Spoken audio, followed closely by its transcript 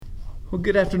Well,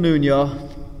 good afternoon, y'all,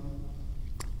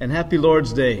 and happy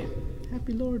Lord's Day.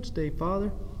 Happy Lord's Day,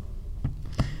 Father.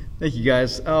 Thank you,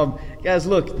 guys. Guys,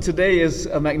 look, today is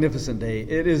a magnificent day.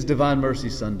 It is Divine Mercy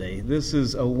Sunday. This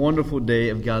is a wonderful day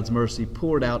of God's mercy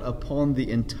poured out upon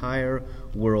the entire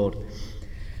world.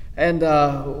 And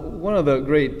one of the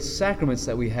great sacraments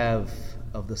that we have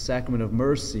of the sacrament of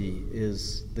mercy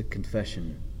is the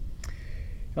confession.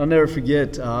 I'll never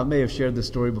forget, I may have shared this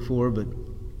story before, but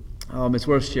it's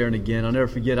worth sharing again. I'll never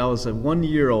forget, I was a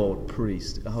 1-year-old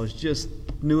priest. I was just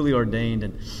newly ordained,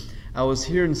 and I was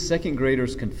hearing second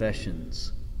graders'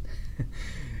 confessions.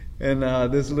 And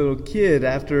this little kid,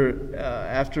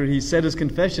 after he said his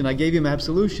confession, I gave him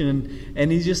absolution, and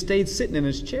he just stayed sitting in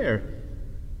his chair.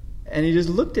 And he just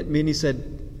looked at me and he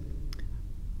said,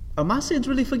 "Are my sins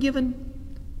really forgiven?"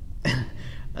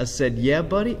 I said, "Yeah,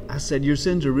 buddy." I said, "Your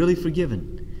sins are really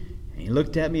forgiven." And he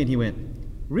looked at me and he went,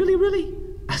 "Really, really?"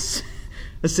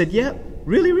 I said, "Yeah,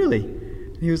 really, really."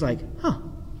 And he was like, "Huh."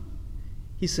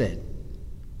 He said,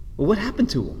 "Well, what happened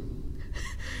to them?"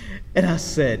 And I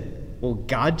said, "Well,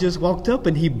 God just walked up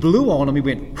and he blew on them." He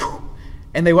went, "Whew,"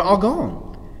 and they were all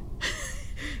gone.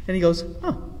 And he goes,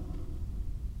 "Huh.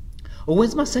 Well,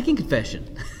 when's my second confession?"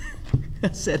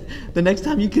 I said, the next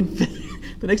time you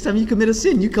commit a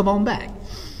sin, you come on back."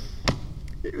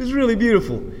 It was really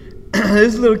beautiful.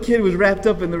 This little kid was wrapped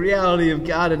up in the reality of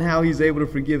God and how he's able to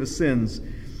forgive his sins.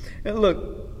 And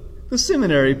look, the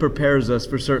seminary prepares us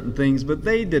for certain things, but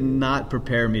they did not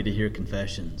prepare me to hear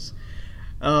confessions.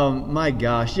 My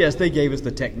gosh, yes, they gave us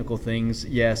the technical things.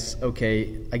 Yes,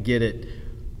 okay, I get it.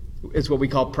 It's what we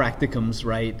call practicums,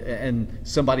 right? And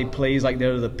somebody plays like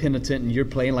they're the penitent and you're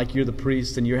playing like you're the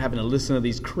priest and you're having to listen to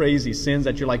these crazy sins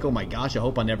that you're like, "Oh my gosh, I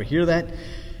hope I never hear that."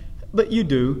 But you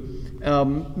do.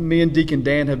 Me and Deacon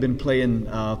Dan have been playing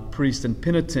priest and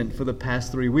penitent for the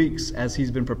past 3 weeks as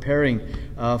he's been preparing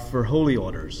for holy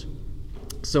orders.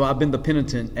 So I've been the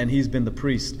penitent and he's been the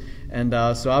priest. And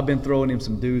so I've been throwing him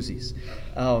some doozies.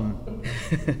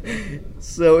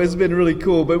 So it's been really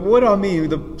cool. But what I mean,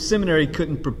 the seminary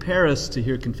couldn't prepare us to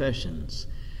hear confessions.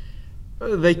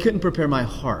 They couldn't prepare my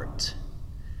heart.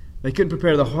 They couldn't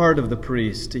prepare the heart of the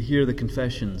priest to hear the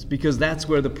confessions, because that's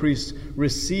where the priest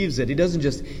receives it. He doesn't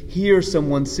just hear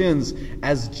someone's sins.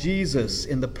 As Jesus,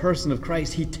 in the person of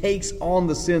Christ, he takes on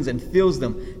the sins and feels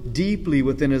them deeply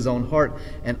within his own heart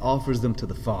and offers them to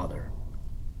the Father.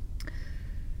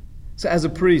 So as a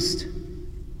priest,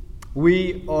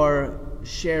 we are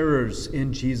sharers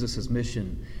in Jesus'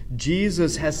 mission.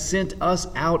 Jesus has sent us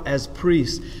out as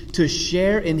priests to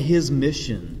share in his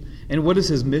mission. And what is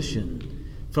his mission?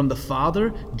 From the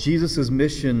Father, Jesus'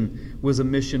 mission was a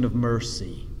mission of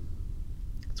mercy.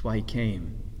 That's why he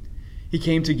came. He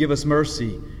came to give us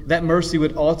mercy. That mercy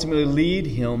would ultimately lead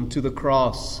him to the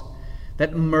cross.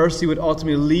 That mercy would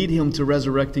ultimately lead him to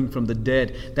resurrecting from the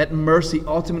dead. That mercy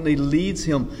ultimately leads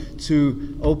him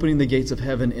to opening the gates of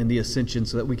heaven in the ascension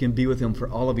so that we can be with him for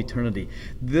all of eternity.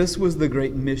 This was the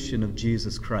great mission of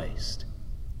Jesus Christ,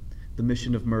 the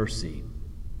mission of mercy.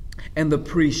 And the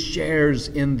priest shares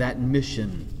in that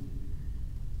mission.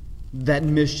 That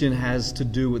mission has to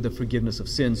do with the forgiveness of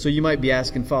sins. So you might be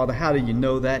asking, "Father, how do you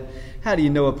know that? How do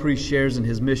you know a priest shares in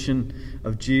his mission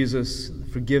of Jesus, the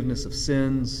forgiveness of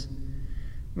sins?"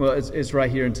 Well, it's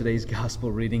right here in today's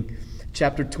gospel reading.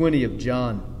 Chapter 20 of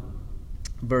John,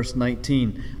 verse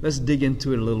 19. Let's dig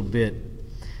into it a little bit.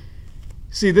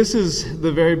 See, this is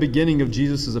the very beginning of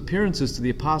Jesus' appearances to the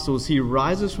apostles. He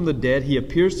rises from the dead, he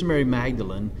appears to Mary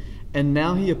Magdalene, and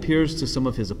now he appears to some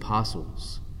of his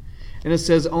apostles. And it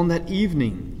says, "On that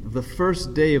evening of the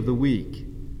first day of the week,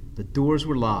 the doors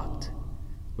were locked,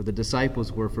 where the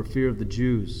disciples were for fear of the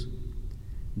Jews.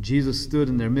 Jesus stood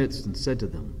in their midst and said to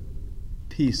them,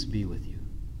 'Peace be with you.'"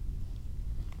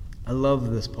 I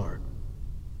love this part.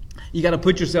 You got to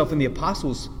put yourself in the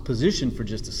apostles' position for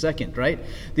just a second, right?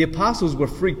 The apostles were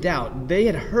freaked out. They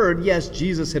had heard, yes,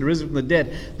 Jesus had risen from the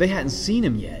dead. They hadn't seen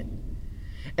him yet.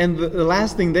 And the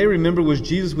last thing they remember was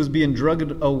Jesus was being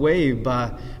drugged away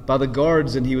by the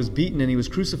guards, and he was beaten and he was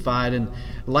crucified, and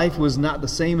life was not the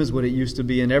same as what it used to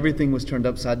be, and everything was turned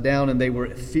upside down, and they were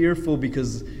fearful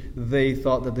because they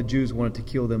thought that the Jews wanted to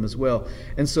kill them as well.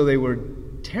 And so they were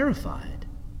terrified.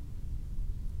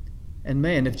 And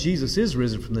man, if Jesus is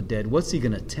risen from the dead, what's he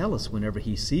going to tell us whenever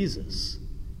he sees us?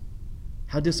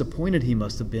 How disappointed he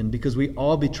must have been, because we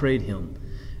all betrayed him,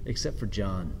 except for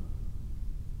John.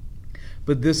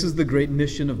 But this is the great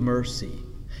mission of mercy.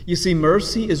 You see,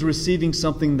 mercy is receiving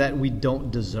something that we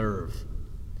don't deserve.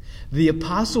 The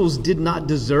apostles did not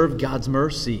deserve God's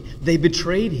mercy. They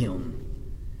betrayed him.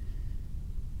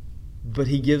 But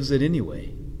he gives it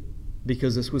anyway.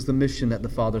 because this was the mission that the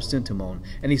Father sent him on.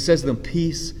 And he says to them,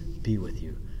 "Peace be with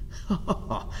you."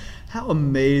 How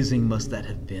amazing must that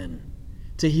have been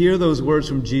to hear those words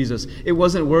from Jesus. It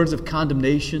wasn't words of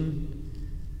condemnation.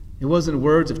 It wasn't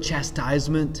words of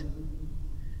chastisement.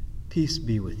 Peace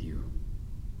be with you.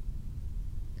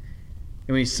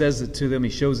 And when he says it to them, he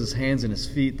shows his hands and his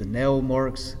feet, the nail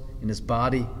marks in his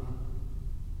body.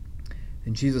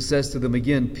 And Jesus says to them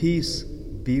again, "Peace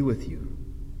be with you.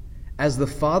 As the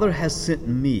Father has sent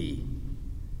me,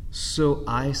 so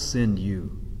I send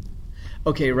you."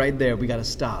 Okay, right there, we got to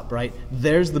stop, right?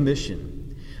 There's the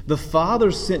mission. The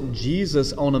Father sent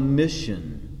Jesus on a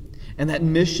mission, and that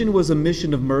mission was a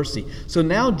mission of mercy. So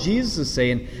now Jesus is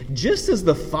saying, just as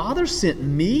the Father sent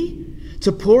me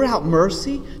to pour out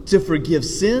mercy, to forgive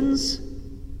sins,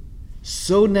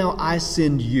 so now I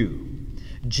send you.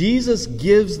 Jesus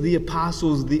gives the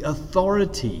apostles the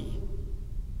authority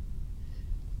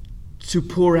to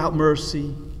pour out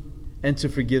mercy and to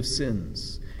forgive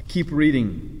sins. Keep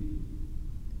reading.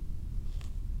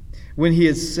 When he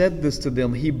had said this to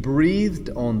them, he breathed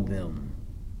on them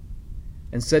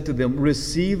and said to them,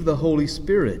 "Receive the Holy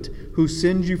Spirit. Whose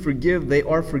sins you forgive, they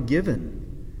are forgiven.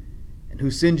 And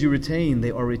whose sins you retain,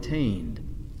 they are retained."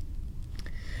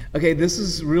 Okay, this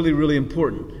is really, really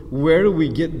important. Where do we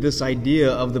get this idea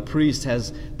of the priest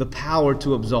has the power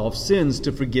to absolve sins,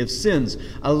 to forgive sins?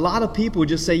 A lot of people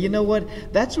just say, you know what,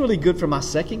 that's really good for my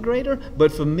second grader,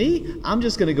 but for me, I'm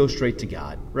just going to go straight to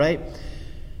God, right?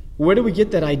 Where do we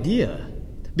get that idea?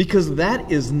 Because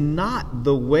that is not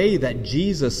the way that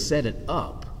Jesus set it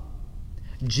up.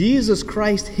 Jesus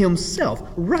Christ himself,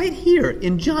 right here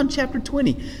in John chapter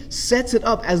 20, sets it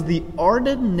up as the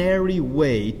ordinary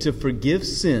way to forgive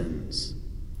sins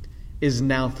is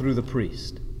now through the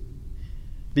priest.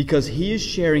 Because he is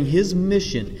sharing his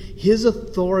mission, his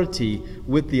authority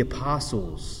with the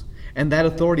apostles. And that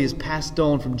authority is passed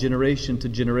on from generation to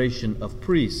generation of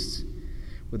priests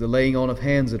with the laying on of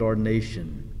hands at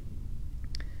ordination.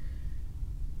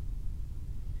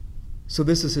 So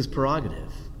this is his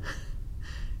prerogative.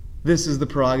 This is the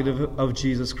prerogative of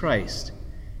Jesus Christ.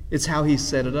 It's how he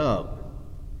set it up.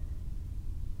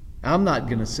 I'm not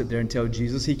going to sit there and tell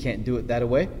Jesus he can't do it that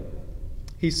way.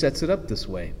 He sets it up this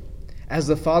way. As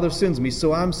the Father sends me,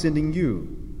 so I'm sending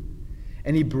you.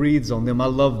 And he breathes on them. I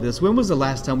love this. When was the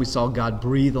last time we saw God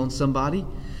breathe on somebody?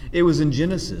 It was in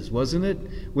Genesis, wasn't it?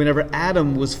 Whenever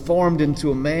Adam was formed into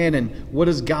a man, and what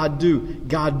does God do?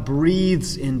 God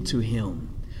breathes into him.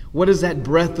 What is that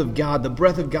breath of God? The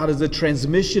breath of God is the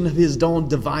transmission of his own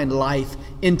divine life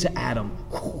into Adam.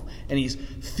 And he's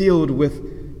filled with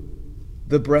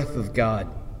the breath of God.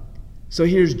 So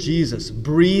here's Jesus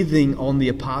breathing on the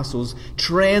apostles,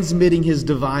 transmitting his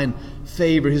divine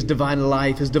favor, his divine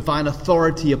life, his divine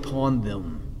authority upon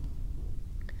them.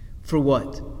 For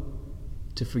what?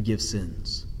 To forgive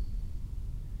sins.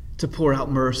 To pour out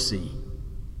mercy.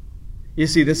 You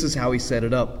see, this is how he set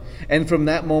it up. And from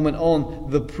that moment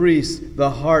on, the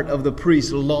heart of the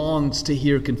priest longs to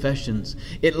hear confessions.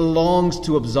 It longs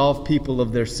to absolve people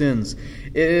of their sins.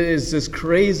 It is this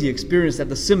crazy experience that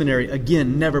the seminary,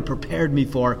 again, never prepared me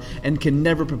for and can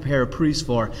never prepare a priest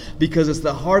for, because it's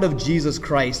the heart of Jesus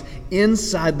Christ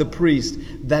inside the priest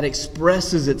that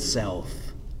expresses itself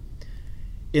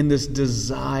in this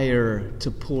desire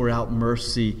to pour out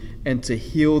mercy and to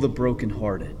heal the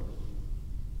brokenhearted.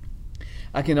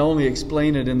 I can only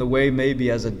explain it in the way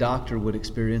maybe as a doctor would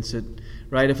experience it,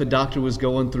 right? If a doctor was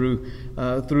going through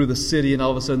the city and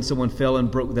all of a sudden someone fell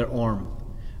and broke their arm,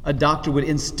 a doctor would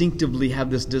instinctively have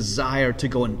this desire to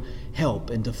go and help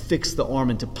and to fix the arm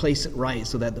and to place it right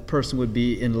so that the person would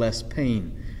be in less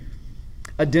pain.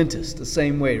 A dentist, the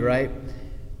same way, right?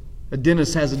 A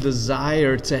dentist has a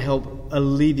desire to help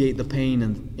alleviate the pain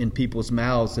in people's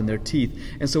mouths and their teeth.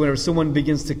 And so whenever someone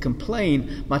begins to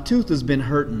complain, my tooth has been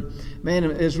hurting. Man,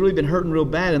 it's really been hurting real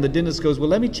bad. And the dentist goes, well,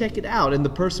 let me check it out. And the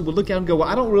person would look at him and go, well,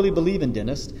 I don't really believe in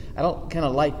dentists. I don't kind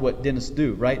of like what dentists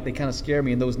do, right? They kind of scare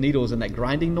me. And those needles and that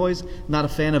grinding noise, not a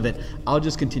fan of it. I'll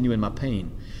just continue in my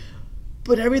pain.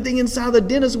 But everything inside the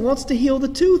dentist wants to heal the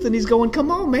tooth. And he's going,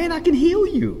 come on, man, I can heal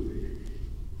you.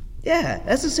 Yeah,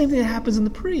 that's the same thing that happens in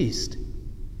the priest.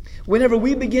 Whenever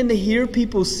we begin to hear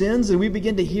people's sins and we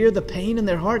begin to hear the pain in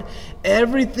their heart,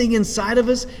 everything inside of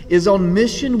us is on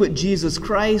mission with Jesus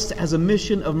Christ as a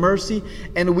mission of mercy,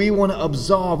 and we want to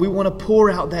absolve, we want to pour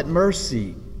out that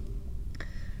mercy.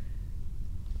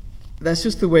 That's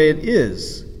just the way it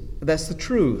is. That's the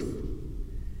truth.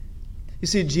 You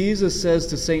see, Jesus says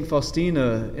to St.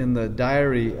 Faustina in the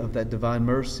diary of that divine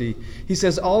mercy, he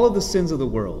says, all of the sins of the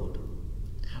world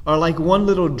are like one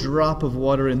little drop of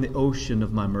water in the ocean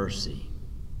of my mercy.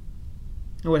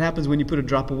 And what happens when you put a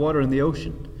drop of water in the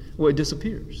ocean? Well, it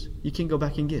disappears. You can't go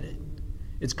back and get it.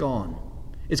 It's gone.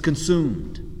 It's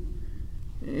consumed.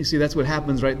 You see, that's what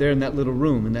happens right there in that little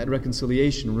room, in that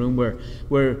reconciliation room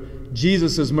where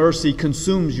Jesus' mercy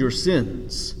consumes your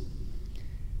sins.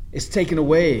 It's taken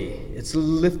away. It's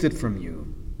lifted from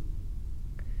you.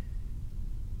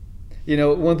 You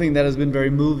know, one thing that has been very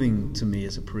moving to me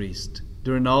as a priest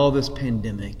during all this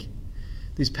pandemic,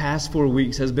 these past 4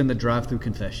 weeks, has been the drive-through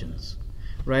confessions.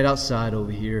 Right outside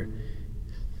over here.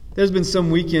 There's been some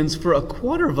weekends for a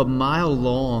quarter of a mile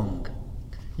long.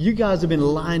 You guys have been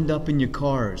lined up in your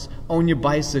cars, on your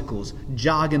bicycles,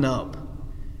 jogging up.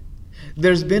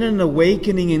 There's been an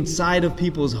awakening inside of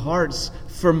people's hearts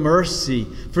for mercy,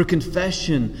 for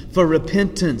confession, for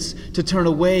repentance, to turn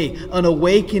away. An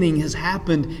awakening has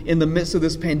happened in the midst of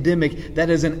this pandemic that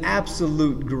is an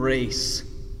absolute grace.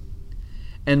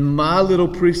 And my little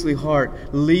priestly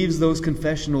heart leaves those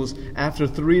confessionals after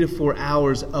 3 to 4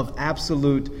 hours of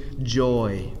absolute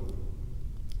joy.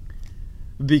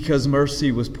 Because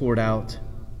mercy was poured out.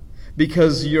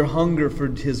 Because your hunger for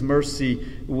His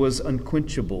mercy was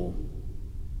unquenchable.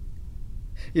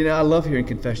 You know, I love hearing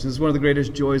confessions. It's one of the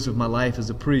greatest joys of my life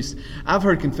as a priest. I've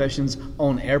heard confessions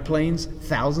on airplanes,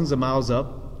 thousands of miles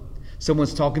up.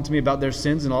 Someone's talking to me about their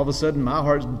sins, and all of a sudden my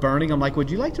heart's burning. I'm like, would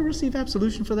you like to receive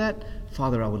absolution for that?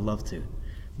 Father, I would love to.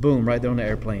 Boom, right there on the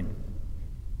airplane.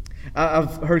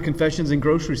 I've heard confessions in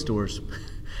grocery stores.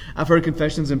 I've heard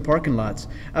confessions in parking lots.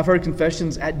 I've heard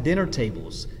confessions at dinner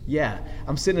tables. Yeah,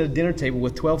 I'm sitting at a dinner table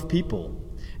with 12 people,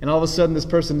 and all of a sudden this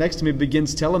person next to me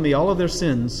begins telling me all of their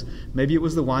sins. Maybe it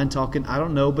was the wine talking, I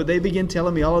don't know, but they begin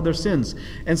telling me all of their sins.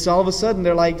 And so all of a sudden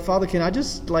they're like, Father, can I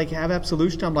just have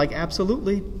absolution? I'm like,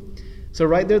 absolutely. So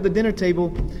right there at the dinner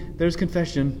table, there's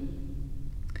confession.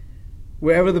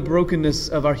 Wherever the brokenness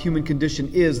of our human condition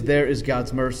is, there is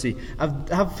God's mercy.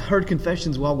 I've heard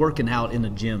confessions while working out in a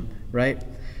gym, right?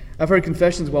 I've heard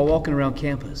confessions while walking around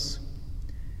campus.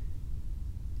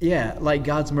 Yeah, like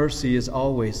God's mercy is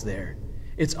always there.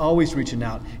 It's always reaching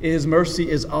out. His mercy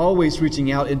is always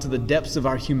reaching out into the depths of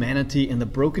our humanity and the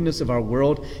brokenness of our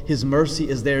world. His mercy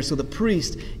is there. So the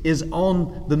priest is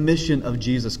on the mission of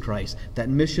Jesus Christ, that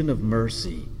mission of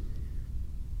mercy.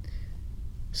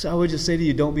 So I would just say to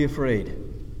you, don't be afraid.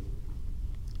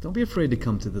 Don't be afraid to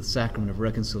come to the sacrament of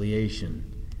reconciliation.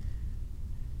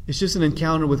 It's just an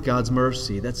encounter with God's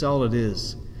mercy. That's all it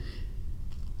is.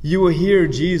 You will hear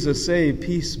Jesus say,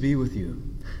 peace be with you.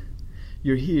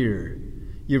 You're here.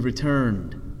 You've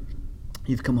returned.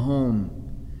 You've come home.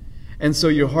 And so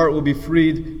your heart will be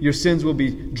freed. Your sins will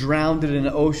be drowned in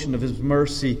an ocean of His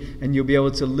mercy. And you'll be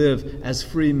able to live as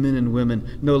free men and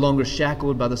women, no longer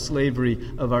shackled by the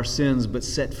slavery of our sins, but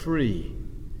set free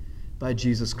by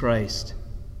Jesus Christ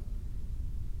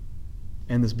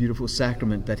and this beautiful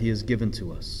sacrament that He has given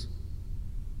to us.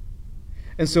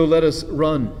 And so let us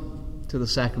run to the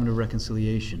sacrament of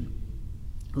reconciliation.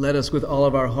 Let us, with all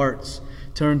of our hearts,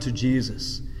 turn to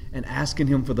Jesus and ask in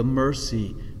Him for the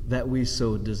mercy that we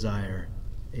so desire.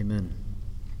 Amen.